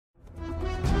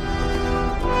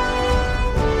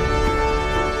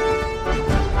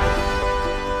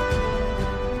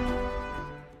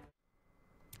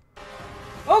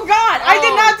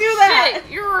not do that!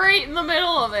 Shit, you're right in the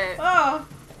middle of it. Oh.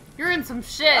 You're in some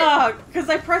shit. Because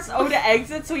I pressed O to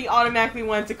exit, so he automatically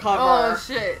went to cover. Oh,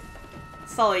 shit.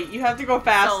 Sully, you have to go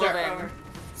faster.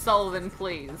 Sullivan,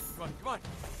 please. Come on, come on.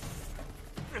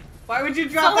 Why would you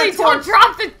drop Sully, that torch? don't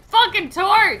drop the fucking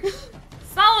torch!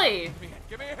 Sully!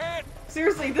 Give me a hand.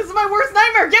 Seriously, this is my worst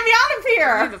nightmare! Get me out of Get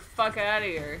here! the fuck out of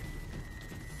here.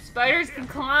 Spiders can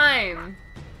climb.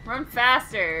 Run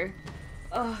faster.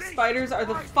 Ugh, spiders are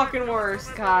the fucking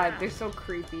worst. God, they're so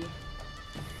creepy.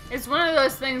 It's one of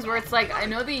those things where it's like, I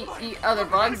know they eat other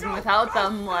bugs, and without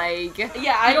them, like...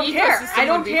 Yeah, I don't care. I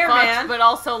don't care, man. But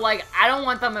also, like, I don't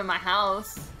want them in my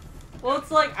house. Well,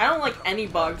 it's like, I don't like any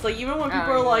bugs. Like, even when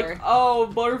people are like, oh,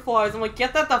 butterflies, I'm like,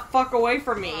 get that the fuck away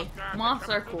from me. Moths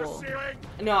are cool.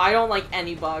 No, I don't like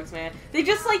any bugs, man. They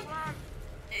just, like...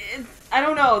 I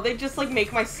don't know. They just, like,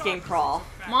 make my skin crawl.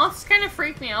 Moths kind of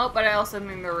freak me out, but I also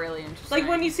think they're really interesting. Like,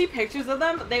 when you see pictures of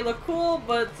them, they look cool,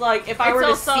 but it's like, if I were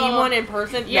to see one in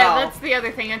person, yeah, no. that's the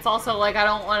other thing. It's also, like, I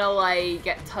don't want to,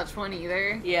 like, touch one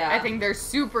either. Yeah. I think they're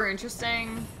super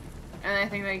interesting, and I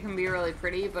think they can be really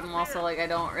pretty, but I'm also, like, I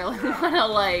don't really want to,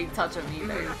 like, touch them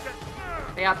either.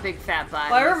 They got big fat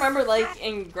bodies. Well, I remember, like,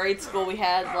 in grade school, we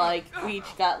had, like, we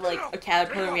each got, like, a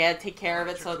caterpillar, and we had to take care of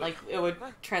it so, like, it would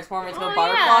transform into a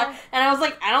butterfly. Yeah. And I was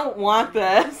like, I don't want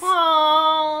this.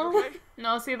 Aww.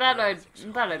 No, see, that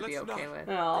I'd be okay with.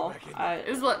 No.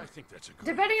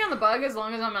 Depending on the bug, as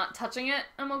long as I'm not touching it,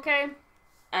 I'm okay.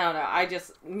 I don't know.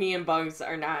 Me and bugs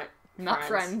are not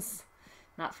friends.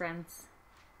 Not friends.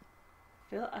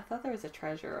 I thought there was a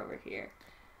treasure over here.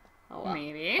 Oh, well.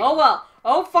 Maybe. Oh, well.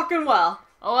 Oh, fucking well.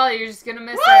 Oh, well, you're just gonna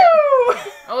miss Woo!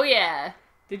 it. Oh, yeah.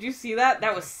 Did you see that?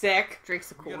 That was sick. Drake's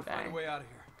a cool guy. Find a way out of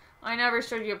here. I never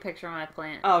showed you a picture of my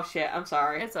plant. Oh, shit. I'm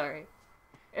sorry. It's alright.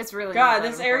 It's really God,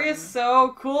 this area is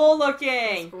so cool looking.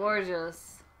 It's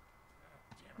gorgeous.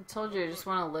 I told you I just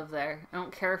want to live there. I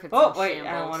don't care if it's Oh, in wait.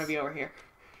 shambles. I don't want to be over here.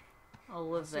 I'll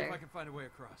live See if there. I can find a way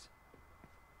across.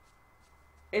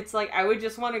 It's like, I would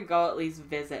just want to go at least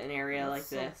visit an area like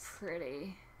so this.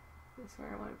 Pretty. That's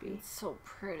where I want to be. It's so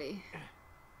pretty.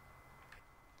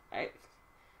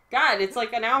 God, it's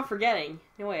like, now I'm forgetting.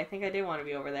 No way, I think I did want to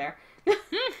be over there.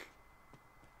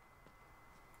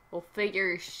 We'll figure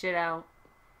your shit out.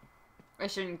 I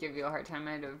shouldn't give you a hard time.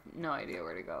 I'd have no idea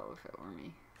where to go if it were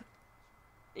me.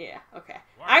 Yeah, okay.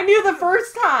 I knew the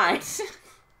first time!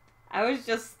 I was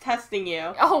just testing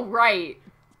you. Oh, right.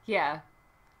 Yeah.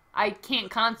 I can't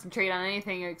concentrate on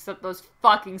anything except those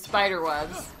fucking spider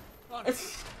webs.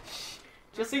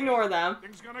 Just ignore them.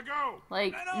 Things gonna go.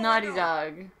 Like, Naughty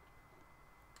Dog.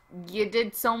 You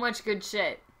did so much good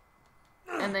shit.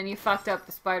 And then you fucked up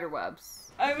the spider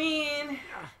webs. I mean,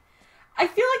 I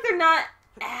feel like they're not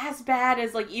as bad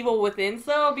as, like, Evil Within's,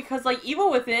 though, because, like, Evil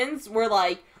Within's were,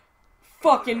 like,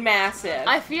 fucking massive.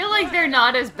 I feel like they're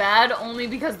not as bad only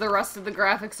because the rest of the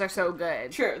graphics are so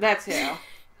good. True, that's too.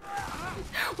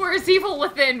 Whereas Evil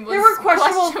Within was there were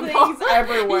questionable things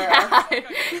everywhere.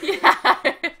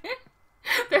 Yeah.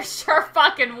 There sure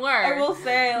fucking were. I will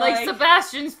say, like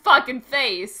Sebastian's fucking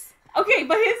face. Okay,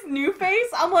 but his new face,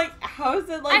 I'm like, how is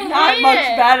it, like, I not hate much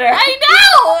it. better?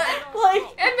 I know! Like,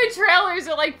 and the trailers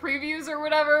or, like, previews or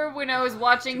whatever, when I was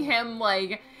watching him,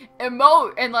 like,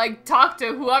 emote and, like, talk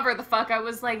to whoever the fuck, I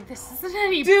was like, this isn't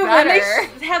any dude, better.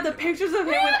 when they have the pictures of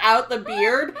him without the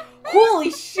beard,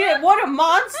 holy shit, what a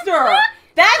monster!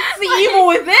 That's the Evil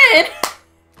Within!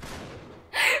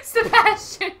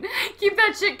 Sebastian, keep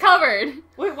that shit covered.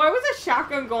 Wait, why was a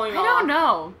shotgun going on? I don't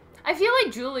know. I feel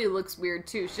like Julie looks weird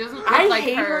too. She doesn't look like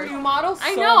hate her new model so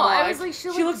I know. much. I was like, she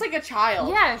looks like a child.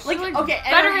 Yeah, she like, looks okay,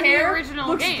 and better her than hair the original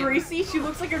looks game. greasy. She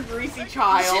looks like a greasy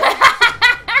child.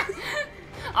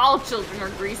 All children are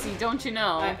greasy, don't you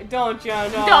know? Don't you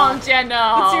know? Don't you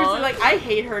know? But seriously, like, I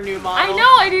hate her new model. I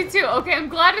know, I do too. Okay, I'm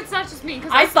glad it's not just me,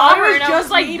 because I thought saw it her was and I just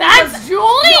was like, me that's because-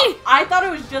 Julie! No, I thought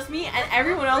it was just me, and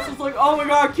everyone else was like, oh my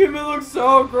god, Kimmy looks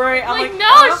so great. I'm like, like, no,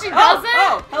 oh, she doesn't!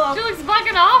 Oh, hello. She looks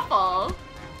fucking awful.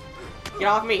 Get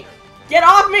off me. Get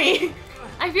off me!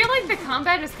 I feel like the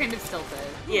combat is kind of stilted.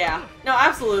 Yeah. No,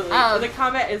 absolutely. The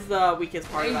combat is the weakest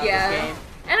part about this game.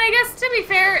 And I guess, to be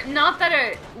fair, not that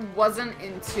it wasn't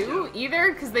in 2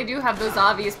 either, because they do have those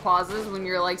obvious pauses when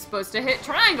you're, like, supposed to hit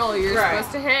triangle, you're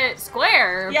supposed to hit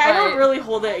square. Yeah, I don't really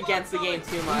hold it against the game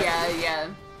too much. Yeah.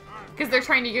 Because they're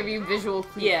trying to give you visual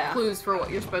clues for what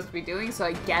you're supposed to be doing, so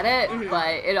I get it,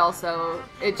 but it also,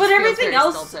 it just But feels everything very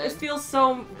else stilted. feels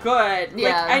so good.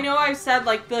 Yeah. Like, I know I've said,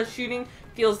 like, the shooting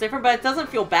feels different, but it doesn't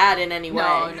feel bad in any way.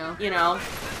 No. You know?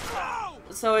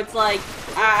 So it's like,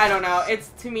 I don't know. It's,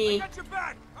 to me,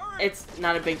 it's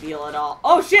not a big deal at all.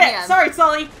 Oh shit! Yeah. Sorry,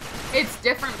 Sully! It's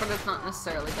different, but it's not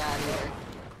necessarily bad either.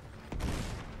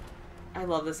 I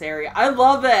love this area. I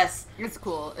love this. It's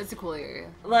cool. It's a cool area.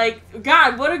 Like,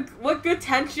 God, what good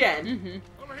tension. Mm-hmm. And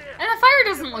the fire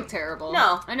doesn't look terrible.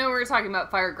 No. I know we were talking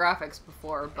about fire graphics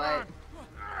before, but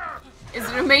is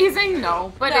it amazing?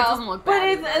 No, but it doesn't look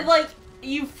bad. But it's like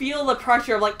you feel the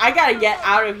pressure of like I gotta get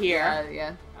out of here.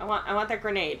 Yeah. I want that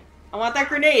grenade. I want that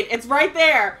grenade. It's right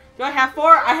there. Do I have 4?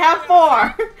 I have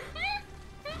 4.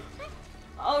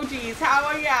 Oh jeez, how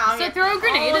are you? So throw a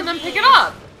grenade and then pick it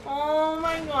up. Oh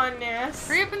my goodness.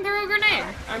 Hurry up and throw a grenade.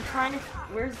 I'm trying to.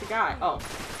 Where's the guy? Oh.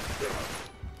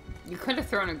 You could have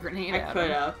thrown a grenade at him. I could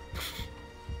have.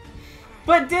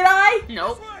 But did I?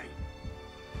 Nope.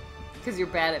 Because you're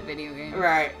bad at video games.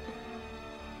 Right.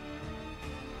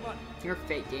 You're a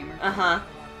fake gamer. Uh-huh.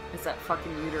 It's that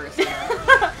fucking uterus.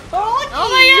 Oh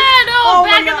my god! No! Oh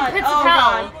Back my in god. the pits Oh of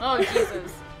hell! god. Oh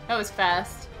Jesus. That was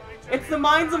fast. It's the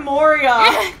Mines of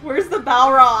Moria. Where's the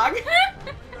Balrog?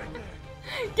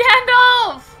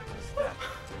 Gandalf!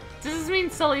 Does this mean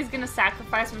Sully's gonna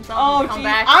sacrifice himself and come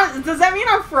back? Does that mean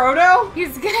I'm Frodo?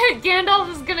 He's gonna.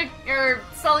 Gandalf is gonna. Or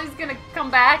Sully's gonna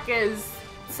come back as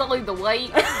Sully the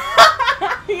White.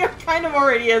 He kind of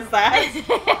already is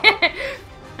that.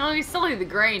 No, he's Sully the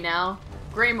Gray now.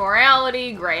 Gray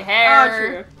morality, gray hair. Oh,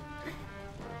 true.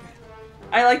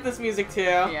 I like this music too.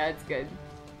 Yeah, it's good.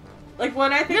 Like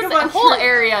when I think This of Uncharted, whole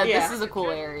area, yeah. this is a cool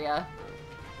area.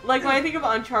 Like when I think of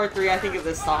Uncharted 3, I think of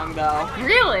this song though.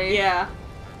 Really? Yeah.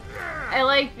 I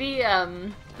like the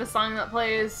song that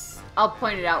plays. I'll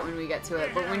point it out when we get to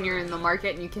it. But when you're in the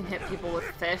market and you can hit people with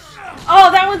fish.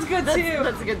 Oh, that one's good too.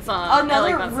 That's a good song. Another I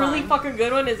like that really song. fucking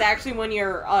good one is actually when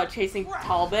you're chasing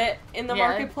Talbot in the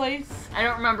marketplace. I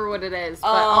don't remember what it is, but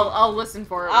I'll listen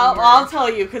for it. I'll tell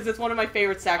you because it's one of my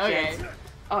favorite sections. Okay.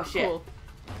 Oh shit. Cool.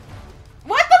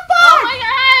 What the fuck? Oh my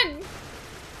god!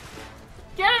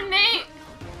 Get him, Nate!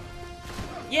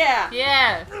 Yeah.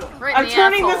 Yeah. Right in I'm the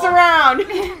turning asshole. this around.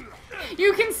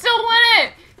 You can still win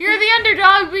it! You're the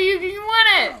underdog, but you can win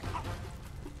it!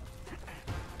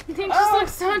 He just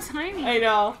looks so tiny. I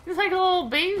know. He's like a little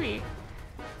baby.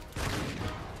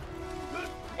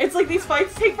 It's like these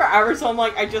fights take forever, so I'm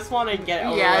like, I just want to get it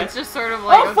over Yeah, with. it's just sort of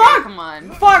like, okay, fuck! come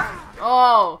on. Fuck!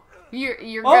 Oh, you're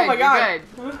good. Oh my god.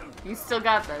 You're good. You still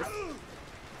got this.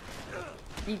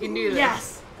 You can do this.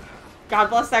 Yes.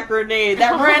 God bless that grenade.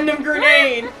 That random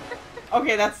grenade.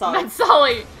 Okay, that's solid. That's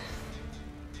Sully.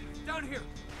 Down here.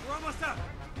 We're almost up.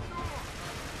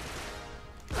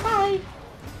 Bye.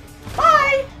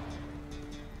 Bye.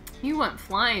 You went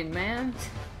flying, man.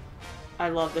 I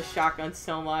love the shotgun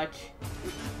so much.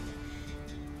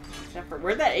 Except for,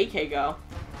 where'd that AK go?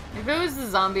 If it was the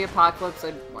zombie apocalypse,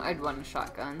 I'd want a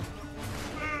shotgun.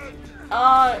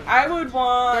 I would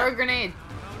want... Throw a grenade.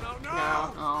 No.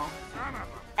 Oh.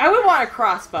 I would want a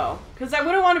crossbow, because I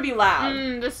wouldn't want to be loud.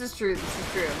 This is true. This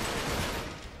is true.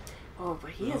 Oh,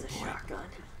 but he has a shotgun.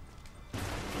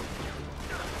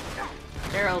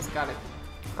 Daryl's got a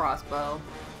crossbow.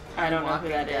 I don't know who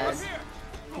that Dead. is.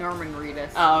 Norman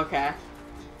Reedus. Oh, okay.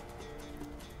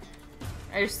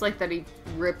 I just like that he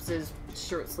rips his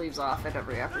shirt sleeves off at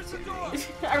every opportunity.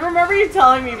 I remember you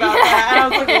telling me about that, and I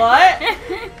was like, what?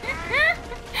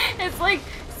 It's like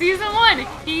season 1,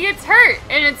 he gets hurt,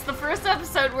 and it's the first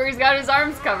episode where he's got his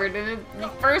arms covered, and the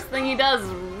first thing he does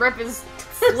is rip his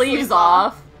sleeves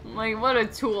off. Like, what a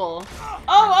tool.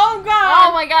 Oh god!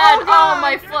 Oh my god! Oh, god. Oh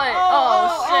my foot!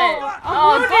 Oh, shit!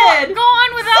 I'm wounded. Go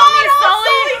on without me,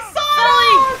 Sully!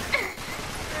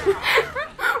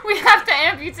 Sully! We have to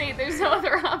amputate. There's no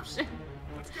other option.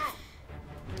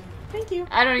 Thank you.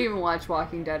 I don't even watch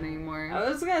Walking Dead anymore. I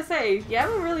was gonna say, you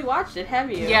haven't really watched it,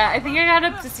 have you? Yeah, I think I got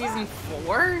up to season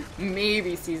 4,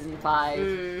 maybe season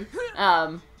 5.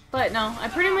 But no, I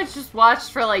pretty much just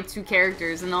watched for like 2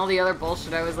 characters, and all the other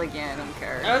bullshit I was like, yeah, I don't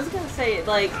care. I was gonna say,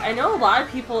 like, I know a lot of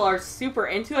people are super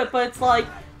into it, but it's like,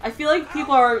 I feel like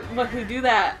people are who do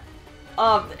that.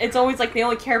 It's always like they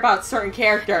only care about certain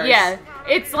characters. Yeah,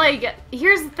 it's like,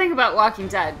 here's the thing about Walking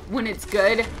Dead. When it's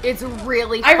good, it's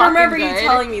really fucking I remember good. you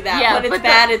telling me that. Yeah, when it's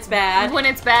bad, it's bad. When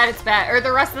it's bad, it's bad. Or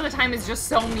the rest of the time is just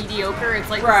so mediocre,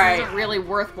 it's like, right. This isn't really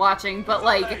worth watching. But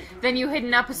like, then you hit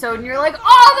an episode and you're like,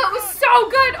 oh, that was so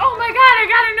good! Oh my god, I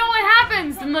gotta know what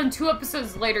happens! And then 2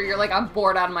 episodes later, you're like, I'm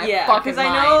bored out of my fucking mind.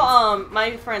 I know,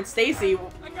 my friend Stacy,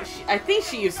 I think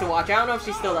she used to watch, I don't know if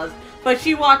she still does, but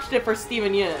she watched it for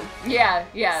Steven Yeun. Yeah,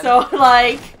 yeah. So,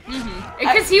 like...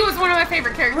 Because he was one of my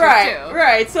favorite characters, too.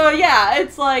 Right, so yeah,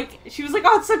 it's like, she was like,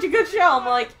 oh, it's such a good show. I'm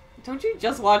like, don't you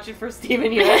just watch it for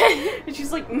Steven Yeun? And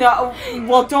she's like, no,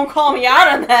 well, don't call me out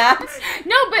on that.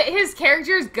 No, but his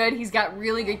character is good. He's got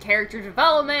really good character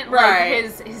development. Right.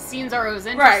 Like, his scenes are always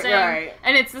interesting. Right.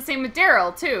 And it's the same with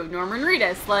Daryl, too. Norman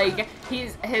Reedus. Like,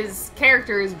 his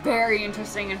character is very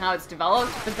interesting in how it's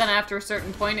developed, but then after a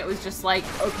certain point, it was just like,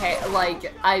 okay,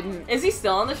 like, Is he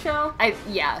still on the show?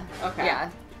 Yeah. Okay.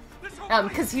 Yeah.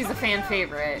 Because he's a fan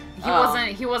favorite.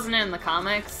 He wasn't in the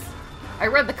comics. I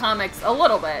read the comics a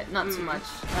little bit, not too much.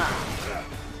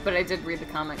 But I did read the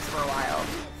comics for a while.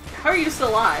 How are you still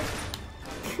alive?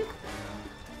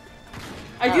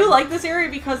 I do like this area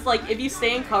because, like, if you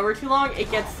stay in cover too long, it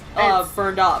gets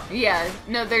burned up. Yeah,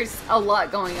 no, there's a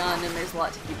lot going on and there's a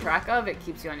lot to keep track of. It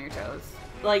keeps you on your toes.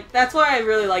 Like, that's why I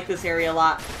really like this area a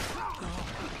lot.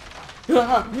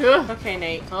 Okay,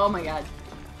 Nate. Oh my god.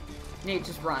 Nate,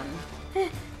 just run.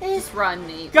 Just run,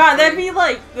 Nate. God, that'd be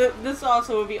like, this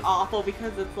also would be awful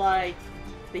because it's like,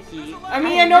 the heat. I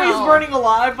mean, I know he's burning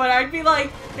alive, but I'd be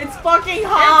like, it's fucking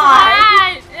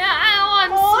hot! It's hot!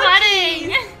 I'm sweating!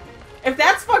 Geez. If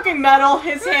that's fucking metal,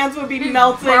 his hands would be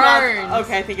melting.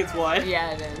 Okay, I think it's wood.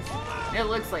 Yeah, it is. It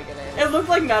looks like it is. It looked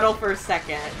like metal for a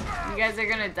second. You guys are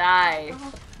gonna die.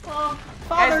 Oh,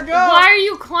 Father, guys, go! Why are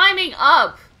you climbing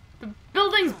up? The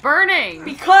building's burning!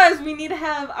 Because we need to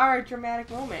have our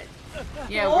dramatic moment.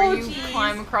 Yeah, where you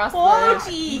climb across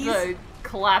the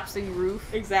collapsing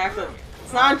roof. Exactly.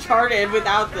 It's not Uncharted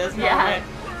without this moment.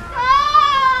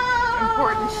 Ah!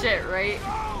 Important shit, right?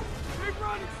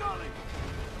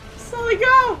 Sully,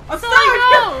 go! Sully,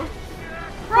 go!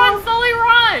 Run, Sully,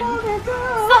 run!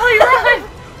 Sully, run!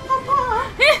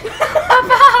 Papa,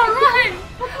 run!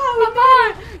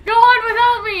 Papa, go on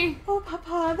without me! Oh,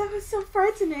 Papa, that was so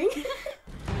frightening.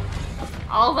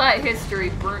 All that history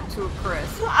burnt to a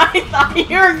crisp. I thought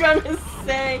you were gonna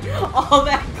say all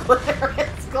that glitter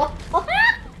is gold.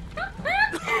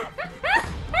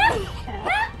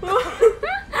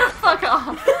 Fuck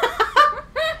off.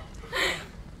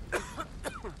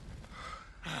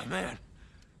 Oh, man.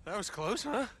 That was close,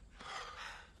 huh?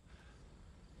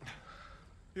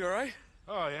 You alright?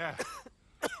 Oh, yeah.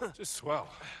 Just swell.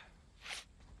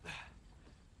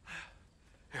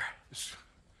 Here, just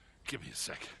give me a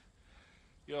sec.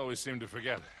 You always seem to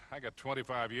forget. I got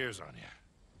 25 years on you.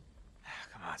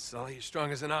 Come on, Sully. You're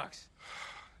strong as an ox.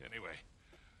 Anyway,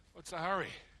 what's the hurry?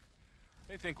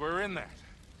 They think we're in that.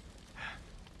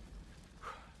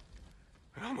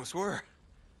 We almost were.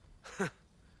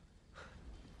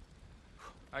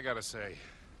 I gotta say,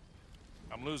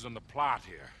 I'm losing the plot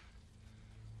here.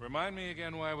 Remind me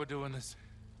again why we're doing this?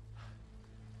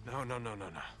 No.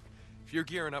 If you're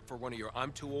gearing up for one of your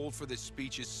I'm too old for this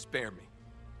speeches, spare me.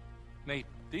 Nate,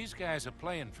 these guys are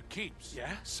playing for keeps.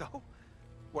 Yeah? So?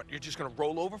 What, you're just gonna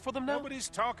roll over for them now? Nobody's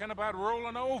talking about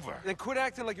rolling over. Then quit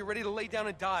acting like you're ready to lay down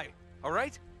and die,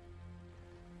 alright?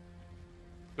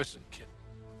 Listen, kid.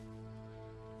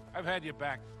 I've had you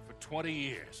back for 20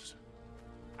 years.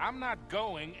 I'm not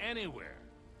going anywhere.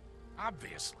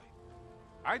 Obviously.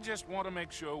 I just want to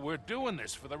make sure we're doing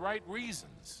this for the right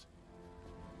reasons.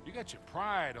 You got your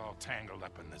pride all tangled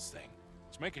up in this thing.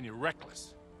 It's making you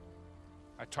reckless.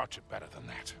 I taught you better than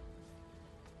that.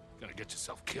 Gonna get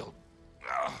yourself killed.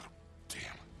 Oh,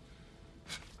 damn.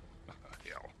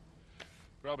 Hell.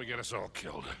 Probably get us all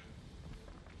killed.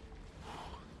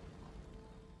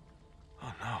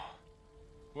 Oh, no.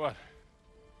 What?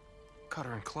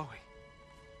 Cutter and Chloe.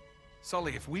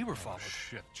 Sully, if we were followed...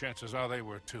 Shit, chances are they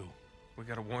were too. We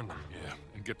gotta warn them. Yeah,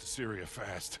 and get to Syria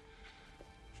fast.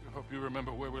 Sure hope you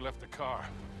remember where we left the car,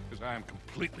 because I am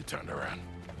completely turned around.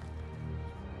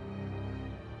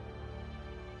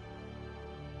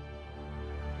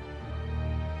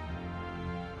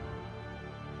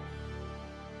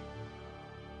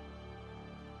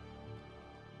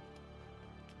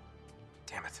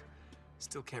 Damn it.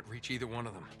 Still can't reach either one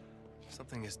of them.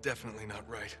 Something is definitely not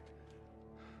right.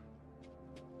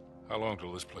 How long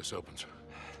till this place opens?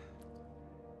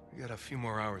 We got a few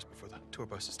more hours before the tour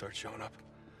buses start showing up.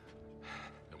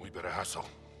 Then we better hustle.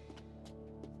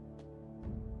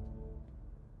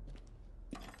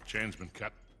 Chain's been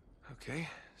cut. Okay,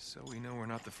 so we know we're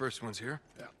not the first ones here.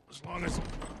 Yeah, as long as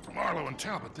Marlowe and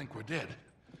Talbot think we're dead,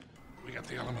 we got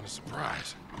the element of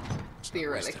surprise.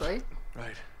 Theoretically.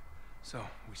 Right. So,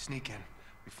 we sneak in.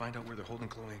 We find out where they're holding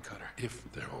Chloe and Cutter.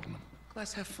 If they're holding them.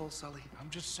 Glass half full, Sully. I'm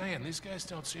just saying, these guys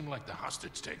don't seem like the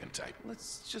hostage-taking type.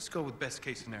 Let's just go with best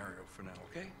case scenario for now,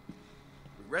 okay?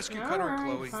 We rescue Cutter and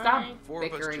Chloe. Stop Four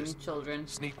of us bickering, just children.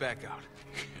 sneak back out.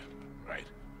 Right.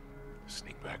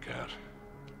 Sneak back out.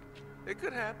 It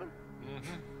could happen.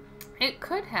 It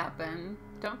could happen.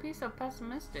 Don't be so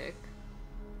pessimistic.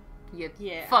 You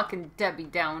Yeah. fucking Debbie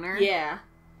Downer. Yeah.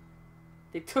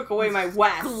 They took away my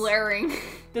West. Glaring.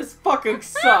 This fucking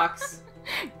sucks.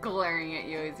 Glaring at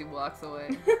you as he walks away.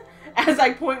 As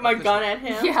I point my gun at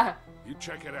him. Yeah. You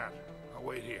check it out. I'll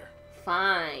wait here.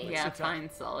 Fine. Yeah, fine,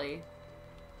 Sully.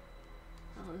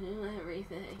 I'll do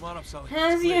everything. Come on up, Sully.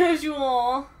 As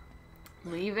usual.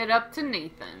 Leave it up to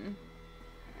Nathan.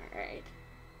 Alright.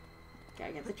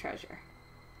 Gotta get the treasure.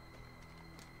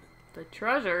 The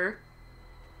treasure?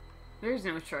 There's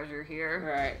no treasure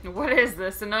here. Right. What is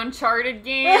this, an Uncharted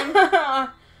game?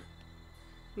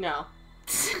 No.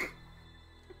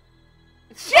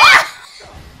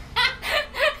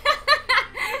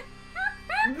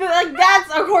 Like, that's,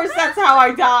 of course, that's how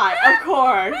I die. Of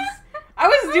course. I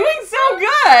was doing so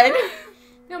good.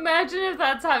 Imagine if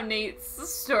that's how Nate's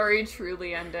story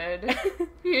truly ended.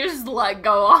 He just let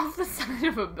go off the side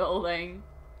of a building.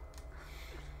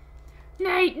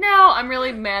 Nate, no! I'm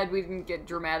really mad we didn't get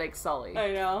dramatic Sully.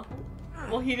 I know.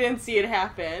 Well, he didn't see it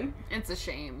happen. It's a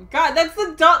shame. God, that's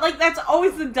the that's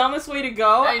always the dumbest way to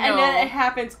go. I know. And then it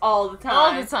happens all the time.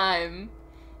 All the time.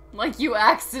 Like, you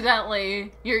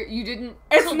accidentally, you didn't...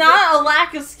 It's not a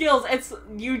lack of skills, it's,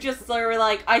 you just are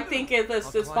like, I think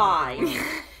this is fine.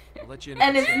 I'll let you in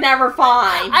And if it's never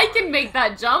fine. I can make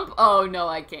that jump? Oh, no,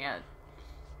 I can't.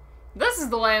 This is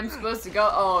the way I'm supposed to go.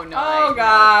 Oh, no. Oh,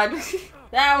 God.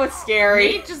 That was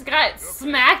scary. Nate just got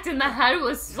smacked in the head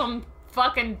with some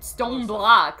fucking stone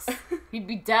blocks. He'd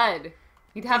be dead.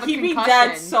 He'd have a concussion. He'd be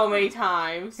dead so many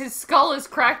times. His skull is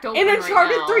cracked open In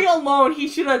Uncharted right 3 alone, he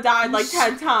should have died like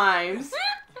 10 times.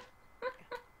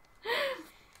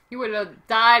 He would have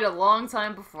died a long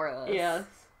time before this. Yes.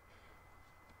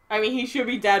 I mean, he should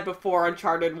be dead before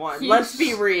Uncharted 1. Let's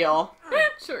be real.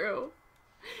 True.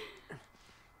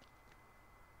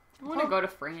 I want to go to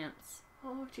France.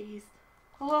 Oh, jeez.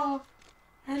 Oh,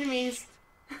 enemies.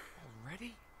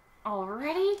 Already?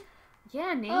 Already?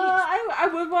 Yeah, Nate. I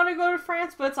would want to go to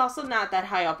France, but it's also not that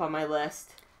high up on my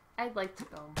list. I'd like to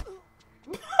go.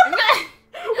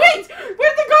 Wait!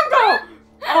 Where'd the gun go?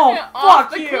 Oh, Off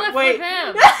fuck the you! cliff Wait. with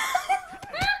him.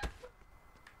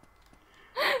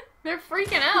 They're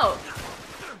freaking out.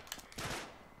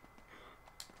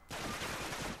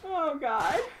 Oh,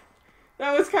 God.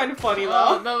 That was kind of funny, Oh,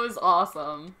 though. that was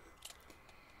awesome.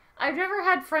 I've never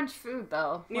had French food,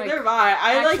 though. Neither have I.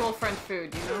 Actual French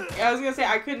food, you know? I was gonna say,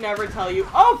 I could never tell you.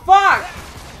 Oh, fuck!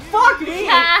 Fuck me!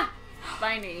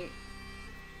 Bye, Nate.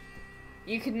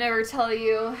 You could never tell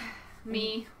you,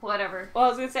 me, whatever. Well, I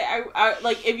was gonna say, I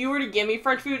like, if you were to give me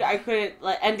French food, I couldn't,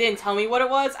 like, and didn't tell me what it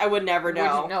was, I would never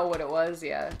know. Wouldn't know what it was,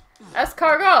 yeah.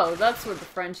 Escargot, that's what the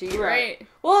French eat, right?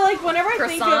 Well, like, whenever I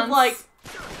think of, Croissants. like,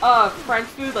 French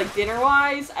food, like,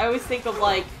 dinner-wise, I always think of,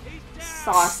 like,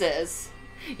 sauces.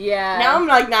 Yeah. Now I'm,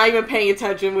 like, not even paying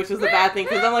attention, which is a bad thing,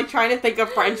 because I'm, like, trying to think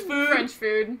of French food. French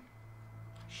food.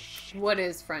 What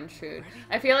is French food?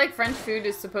 I feel like French food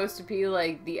is supposed to be,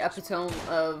 like, the epitome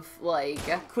of, like...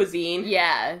 Cuisine.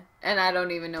 Yeah, and I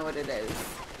don't even know what it is.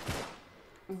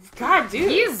 God, dude.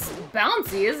 He's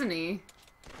bouncy, isn't he?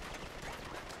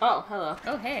 Oh, hello.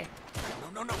 Oh, hey.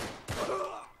 No.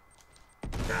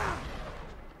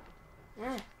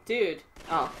 Dude.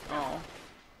 Oh. Oh.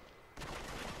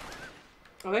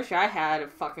 I wish I had a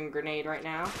fucking grenade right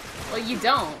now. Well, you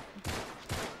don't.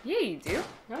 Yeah, you do.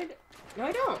 No,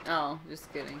 I don't. Oh,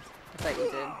 just kidding. I thought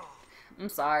you did. I'm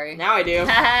sorry. Now I do.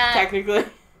 Technically.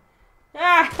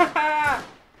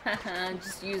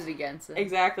 Just use it against it.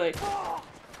 Exactly.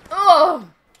 Oh!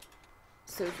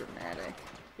 So dramatic.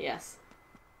 Yes.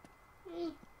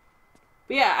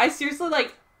 But yeah, I seriously,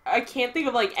 like, I can't think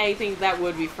of, like, anything that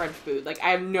would be French food. Like, I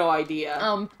have no idea.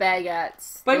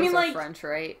 Baguettes. But I Those mean, are like- French,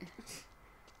 right?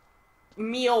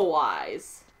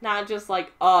 Meal-wise. Not just,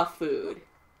 like, a food.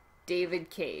 David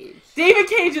Cage. David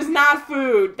Cage is not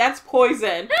food. That's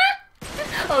poison.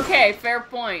 Okay, fair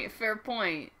point. Fair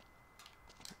point.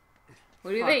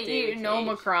 What do Fuck they David eat in Cage.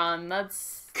 Omicron?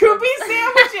 That's... Koopy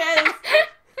sandwiches!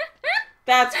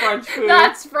 That's French food.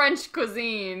 That's French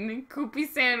cuisine. Koopy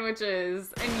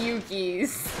sandwiches and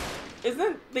Yukis.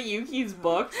 Isn't the Yuki's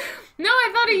books? No,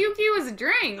 I thought a Yuki was a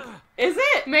drink. Is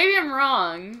it? Maybe I'm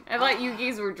wrong. I thought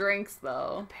Yukis were drinks,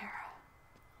 though.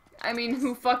 I mean,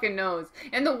 who fucking knows?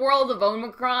 In the world of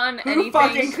Omicron, anything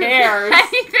fucking could cares?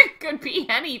 anything could be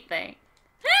anything.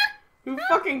 Who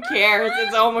fucking cares?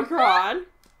 It's Omicron.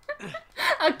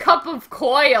 A cup of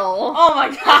coil. Oh my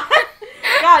god.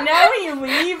 God, now when you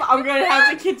leave, I'm gonna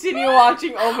have to continue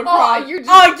watching Omicron Oh, you're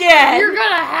just- again. You're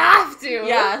gonna have to.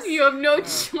 Yes. You have no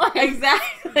choice.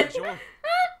 Exactly.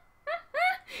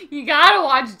 You gotta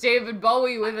watch David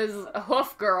Bowie with his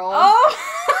hoof girl. Oh.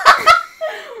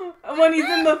 When he's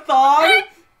in the thong.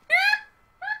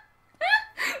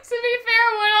 To be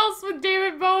fair, what else would David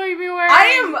David Bowie be wearing? I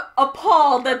am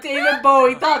appalled that David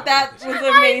Bowie thought that was amazing.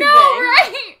 I know,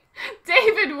 right?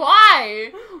 David,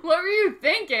 why? What were you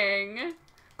thinking?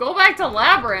 Go back to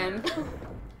Labyrinth.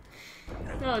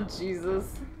 Oh, Jesus.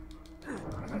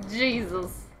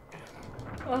 Jesus.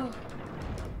 Oh.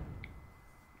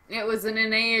 It was in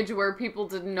an age where people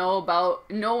didn't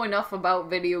know enough about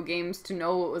video games to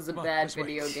know it was a bad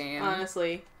video game.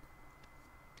 Honestly.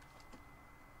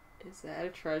 Is that a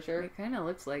treasure? It kind of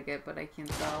looks like it, but I can't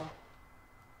tell.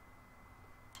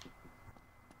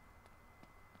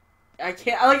 I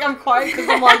can't. I'm quiet because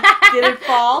I'm like, did it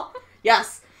fall?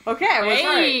 Yes. Okay, I was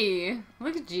Hey, right.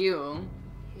 look at you.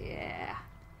 Yeah.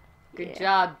 Good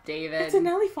job, David. It's an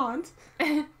elephant.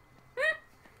 An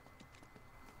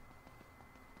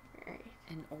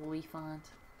Alright. olifant.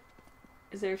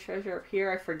 Is there a treasure up here?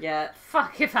 I forget.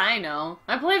 Fuck if I know.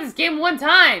 I played this game one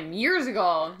time, years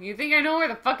ago. You think I know where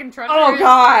the fucking treasure Oh is?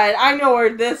 god, I know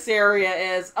where this area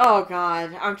is. Oh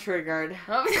god, I'm triggered.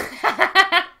 Oh.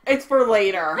 It's for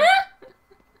later.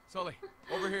 Sully,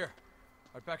 over here.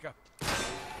 Right back up.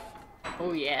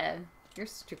 Oh yeah. You're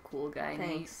such a cool guy,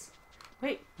 Thanks.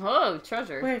 Wait, Nate. Oh,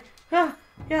 treasure. wait. Ah,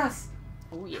 yes.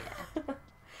 Oh yeah.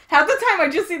 Half the time I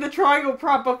just see the triangle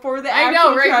prompt before the I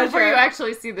actual know, right treasure. before you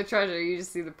actually see the treasure, you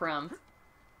just see the prompt.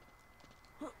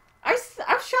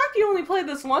 I'm shocked you only played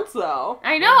this once, though.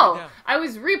 I know! Yeah. I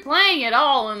was replaying it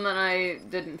all and then I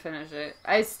didn't finish it.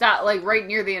 I stopped, like, right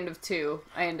near the end of 2.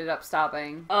 I ended up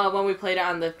stopping. When we played it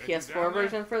on the you PS4 down there?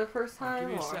 version for the first time? Give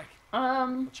me a or- sec.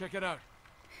 Um, Check it out.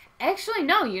 actually,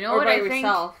 no, you know Or what by I think?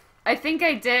 yourself. I think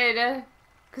I did,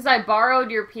 because I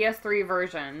borrowed your PS3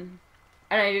 version,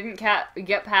 and I didn't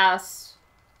get past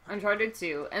Uncharted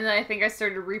 2, and then I think I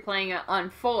started replaying it on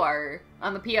 4,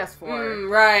 on the PS4.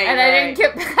 Right, And I didn't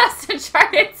get past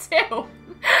Uncharted 2.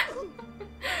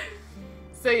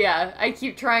 So yeah, I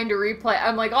keep trying to replay.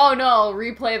 I'm like, oh no,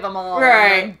 replay them all.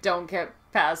 Right. And then don't get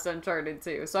past Uncharted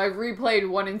 2. So I've replayed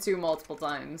 1 and 2 multiple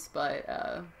times, but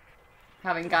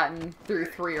haven't gotten through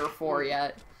 3 or 4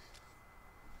 yet.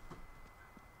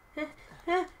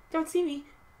 Don't see me.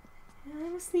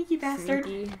 I'm a sneaky bastard.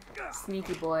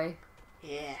 Sneaky boy.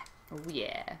 Yeah. Oh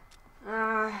yeah.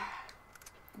 Uh,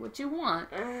 What you want?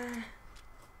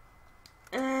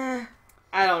 I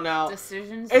don't know.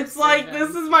 Decisions. It's like, this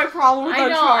is my problem with I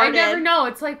know. Uncharted. I never know.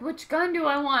 It's like, which gun do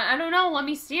I want? I don't know. Let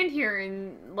me stand here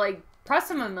and like press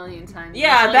them a million times.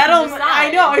 Yeah, until I can that'll. decide.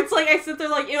 I know. It's like I sit there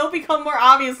like it'll become more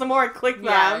obvious the more I click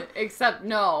Yeah, them. except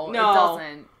no, it No.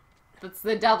 doesn't. That's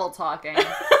the devil talking.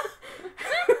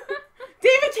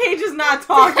 David Cage is not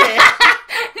talking.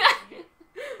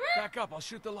 Back up. I'll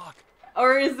shoot the lock.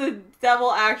 Or is the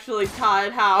devil actually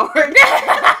Todd Howard?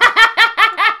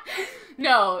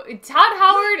 No, Todd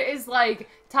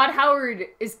Howard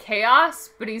is chaos,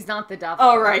 but he's not the devil.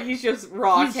 Oh right, he's just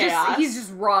raw he's chaos. he's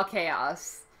just raw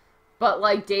chaos. But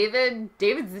like David's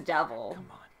the devil. Come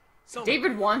on. Sully,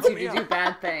 David wants you me to do up.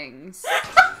 bad things.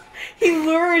 He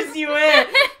lures you in.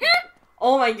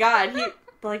 Oh my god,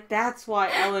 that's why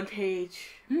Ellen Page.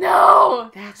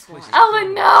 No! That's why.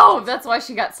 Ellen, no! That's why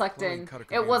she got sucked Chloe in. and Cutter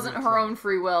could It be wasn't real her trouble. own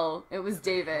free will. It was How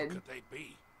David. could they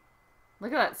be?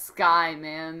 Look at that sky,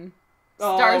 man.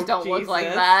 Oh, Stars don't look like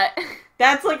Jesus. that.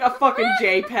 That's like a fucking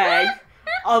JPEG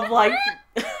of like,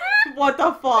 what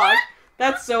the fuck?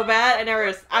 That's so bad.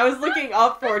 I was looking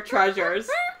up for treasures.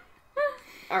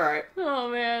 Alright. Oh,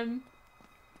 man.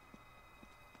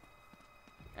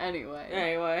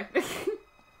 Anyway.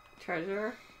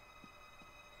 Treasure?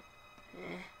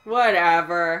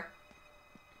 Whatever.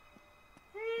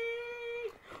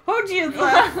 Oh, Jesus.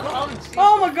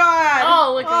 Oh my god.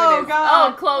 Oh, look who it is.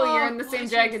 God. Oh, Chloe, you're in the same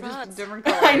jacket, just a different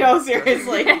color. I know,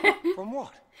 seriously. From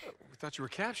what? We thought you were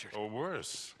captured. Or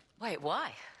worse. Wait,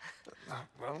 why?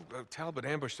 Well, Talbot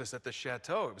ambushed us at the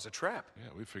chateau. It was a trap. Yeah,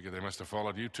 we figured they must have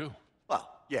followed you too. Well,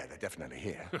 yeah, they're definitely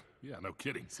here. Yeah, no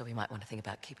kidding. So we might want to think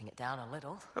about keeping it down a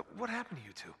little. What happened to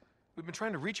you two? We've been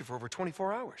trying to reach you for over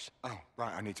 24 hours. Oh,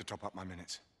 right, I need to top up my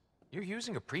minutes. You're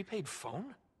using a prepaid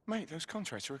phone? Mate, those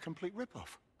contracts are a complete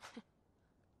rip-off.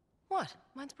 What?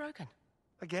 Mine's broken.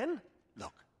 Again?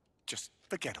 Look, just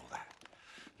forget all that.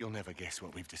 You'll never guess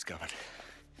what we've discovered.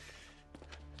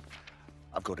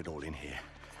 I've got it all in here.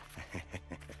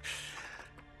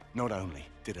 Not only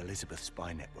did Elizabeth's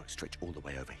spy network stretch all the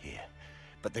way over here,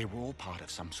 but they were all part of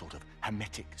some sort of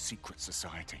hermetic secret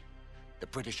society. The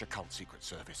British Occult Secret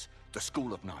Service, the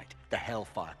School of Night, the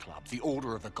Hellfire Club, the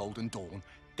Order of the Golden Dawn,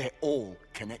 they're all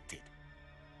connected.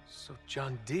 So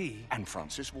John D. And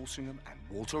Francis Walsingham and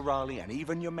Walter Raleigh and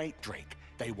even your mate Drake,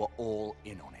 they were all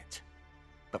in on it.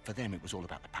 But for them, it was all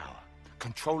about the power.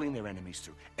 controlling their enemies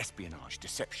through espionage,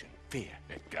 deception, fear.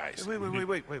 Hey, guys.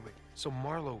 Wait. So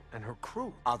Marlowe and her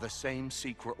crew? Are the same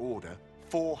secret order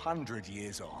 400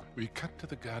 years on. We cut to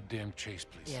the goddamn chase,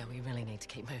 please. Yeah, we really need to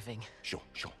keep moving. Sure.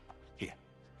 Here,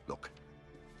 look.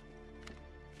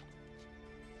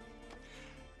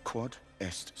 Quod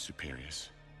est superius.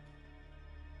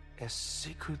 Es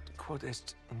sicut quod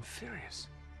est inferius.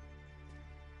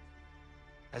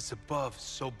 As above,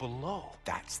 so below.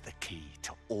 That's the key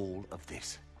to all of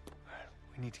this.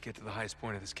 We need to get to the highest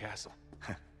point of this castle.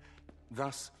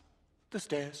 Thus, the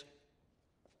stairs.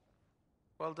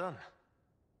 Well done.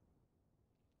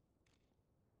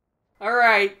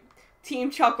 Alright. Team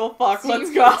Chucklefuck,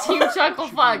 let's go. Team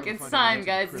Chucklefuck, it's time,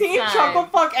 guys. It's Team time.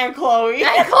 Chucklefuck and Chloe.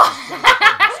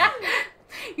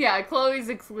 Yeah, Chloe's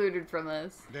excluded from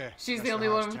this. There, She's that's the only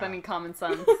the one highest with tower. any common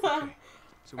sense. So we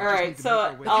just need Alright, to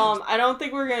so, make our way I don't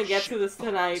think we're gonna get to this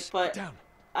tonight, but,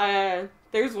 down.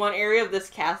 there's one area of this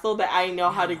castle that I know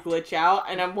how to glitch out,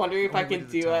 and I'm wondering if I Only can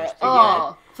to the do it towers. again.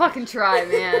 Oh, fucking try,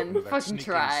 man. That Fucking sneak in,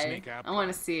 try. sneak out I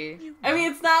want to see. I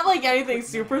mean, it's not like anything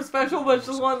super special, but it's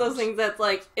just one of those things that's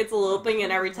like, it's a little thing,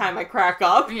 and every time I crack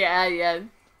up. Yeah.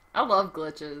 I love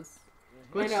glitches.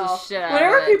 I Glitches know. the shit out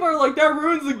Whenever of it. people are like, that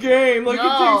ruins the game, like, it No.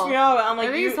 takes me out, I'm like,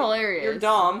 I think it's hilarious. you're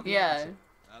dumb. Yeah.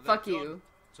 Fuck you.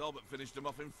 Talbot finished him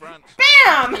off in France.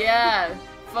 BAM! Yeah.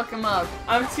 Fuck him up.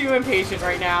 I'm too impatient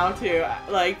right now to,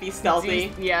 like, be stealthy.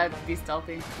 Be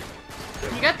stealthy.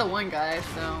 You got the one guy,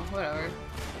 so whatever.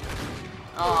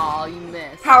 Oh, you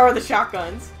missed. Power of the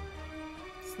shotguns.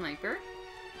 Sniper.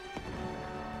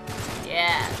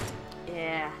 Yeah.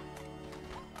 Yeah.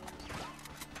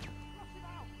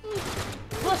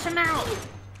 Flush him out.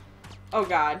 Oh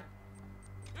god.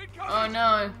 Oh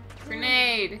no.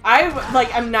 Grenade.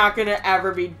 I'm not gonna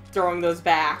ever be throwing those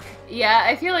back. Yeah,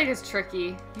 I feel like it's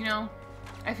tricky, you know?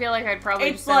 I feel like I'd probably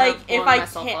It's just end like, up if blowing I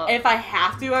myself can't, up. if I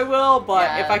have to, I will, but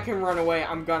Yeah. if I can run away,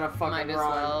 I'm gonna fucking Might as run.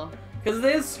 well. Because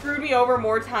this screwed me over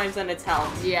more times than it's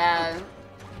helped. Yeah,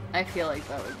 I feel like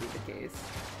that would be the case.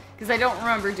 Because I don't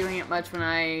remember doing it much when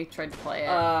I tried to play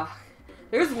it.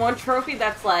 There's one trophy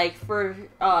that's like for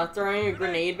throwing a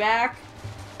grenade back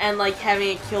and like having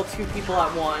it kill 2 people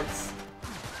at once.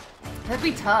 That'd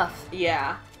be tough.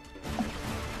 Yeah.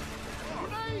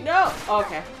 No!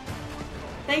 Okay.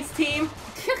 Thanks, team.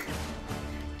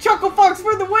 Chucklefucks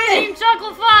for the win! Team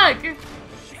Chucklefuck!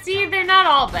 See, they're not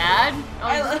all bad. Oh,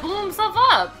 he just blew himself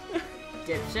up.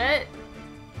 Dipshit.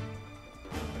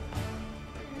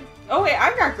 Oh wait,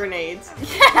 I got grenades.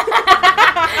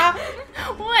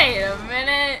 Wait a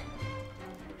minute.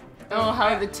 Oh,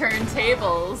 how the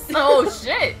turntables. Oh,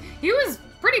 shit. He was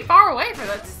pretty far away for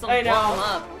that to still blow I him know.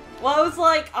 up. Well, I was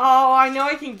like, oh, I know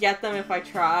I can get them if I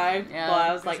try. Yeah. But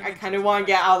I was like, I kind of want to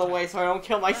get out of the way so I don't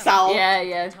kill myself.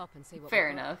 Yeah. Top and see what Fair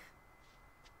we've got. enough.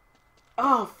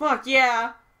 Oh, fuck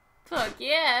yeah. Fuck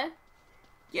yeah.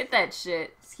 Get that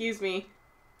shit. Excuse me.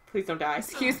 Please don't die.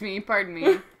 Excuse me, pardon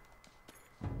me.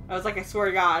 I was like, I swear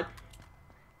to God.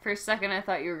 For a second, I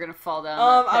thought you were gonna fall down.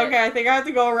 that pit. Okay, I think I have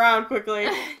to go around quickly.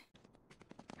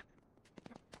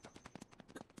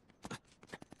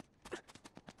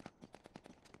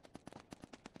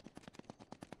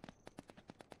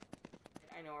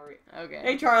 I know. Okay.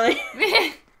 Hey, Charlie.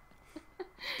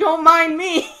 Don't mind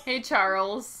me. Hey,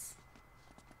 Charles.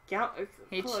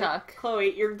 Hey, Chloe, Chuck.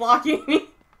 Chloe, you're blocking me.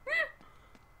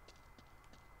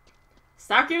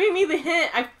 Stop giving me the hint.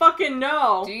 I fucking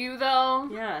know. Do you, though?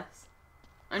 Yes.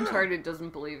 Uncharted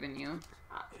doesn't believe in you.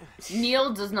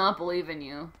 Neil does not believe in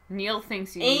you. Neil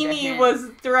thinks you need a Amy hint. was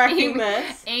directing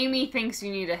this. Amy thinks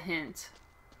you need a hint.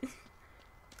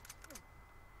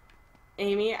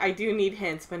 Amy, I do need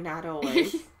hints, but not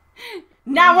always.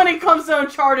 Not when it comes to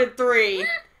Uncharted 3.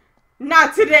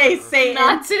 Not today, Satan.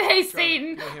 Not today,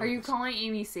 Satan. Are you calling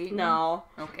Amy Satan? No.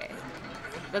 Okay.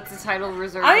 That's the title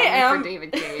reserved I only am. for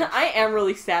David Cage. I am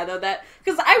really sad though that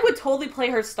because I would totally play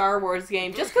her Star Wars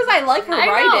game just because I like her I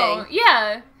writing. know,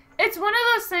 yeah. It's one of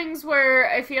those things where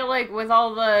I feel like with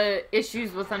all the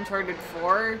issues with Uncharted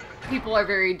 4, people are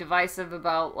very divisive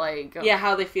about, like... Yeah,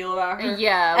 how they feel about her.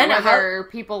 Yeah, And whether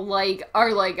people, like,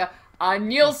 are, like, on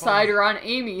Neil's side or on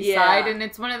Amy's Yeah. side, and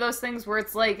it's one of those things where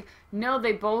it's like, no,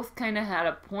 they both kind of had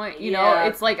a point, you know? Yeah.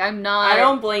 It's like, I'm not... I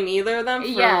don't blame either of them for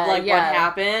Yeah, what yeah.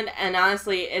 happened, and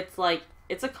honestly, it's like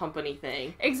it's a company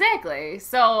thing. Exactly.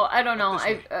 So, I don't know,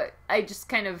 This I just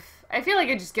kind of... I feel like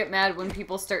I just get mad when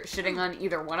people start shitting on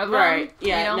either one of them. Right?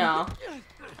 Yeah. You know?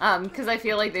 No. Because I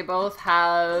feel like they both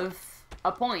have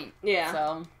a point. Yeah.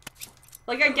 So,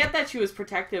 Like I get that she was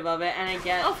protective of it, and I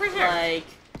get Oh, for sure. like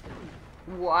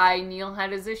why Neil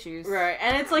had his issues. right,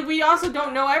 and it's like we also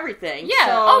don't know everything. Yeah.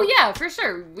 So... Oh, yeah, for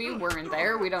sure. We weren't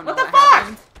there. We don't know What the what fuck?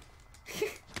 happened.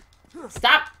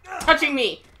 Stop touching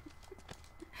me!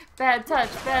 Bad touch,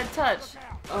 bad touch.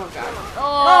 Oh god.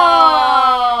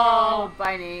 Oh!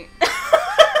 Bye, Nate.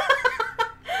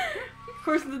 Of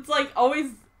course, it's like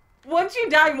always. Once you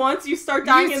die once, you start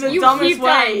dying in the you dumbest keep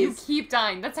dying, you ways. keep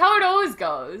dying. That's how it always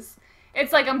goes.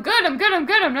 It's like, I'm good, I'm good, I'm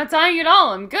good, I'm not dying at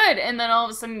all, I'm good. And then all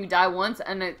of a sudden you die once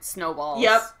and it snowballs.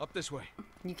 Yep. Up this way.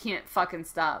 You can't fucking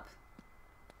stop.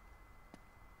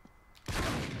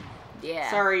 Yeah.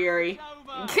 Sorry, Yuri.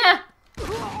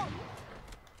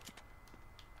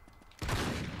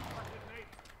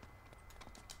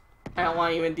 I don't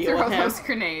want to even deal Throw with him. those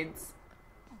grenades.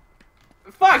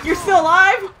 Fuck, you're still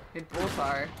alive? They both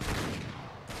are.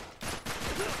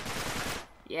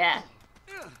 Yeah.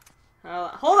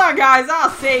 Hold on, guys. I'll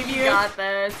save you. You got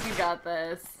this. You got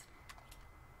this.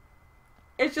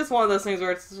 It's just one of those things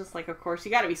where it's just like, of course,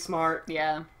 you gotta be smart.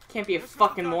 Yeah. Can't be a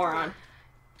fucking moron.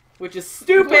 Which is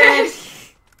stupid!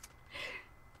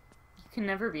 You can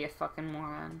never be a fucking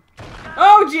moron.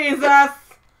 Oh, Jesus!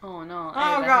 Oh, no.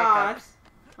 Oh, God.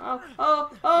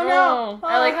 Oh no!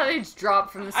 I like how they just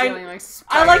drop from the ceiling like spiders.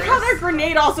 I like how their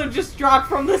grenade also just dropped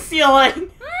from the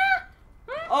ceiling.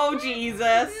 Oh, Jesus.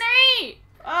 Nate!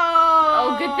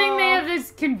 Oh. Oh, good thing they have this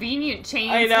convenient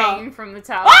chains I know. hanging from the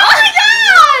tower.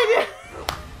 Oh my God!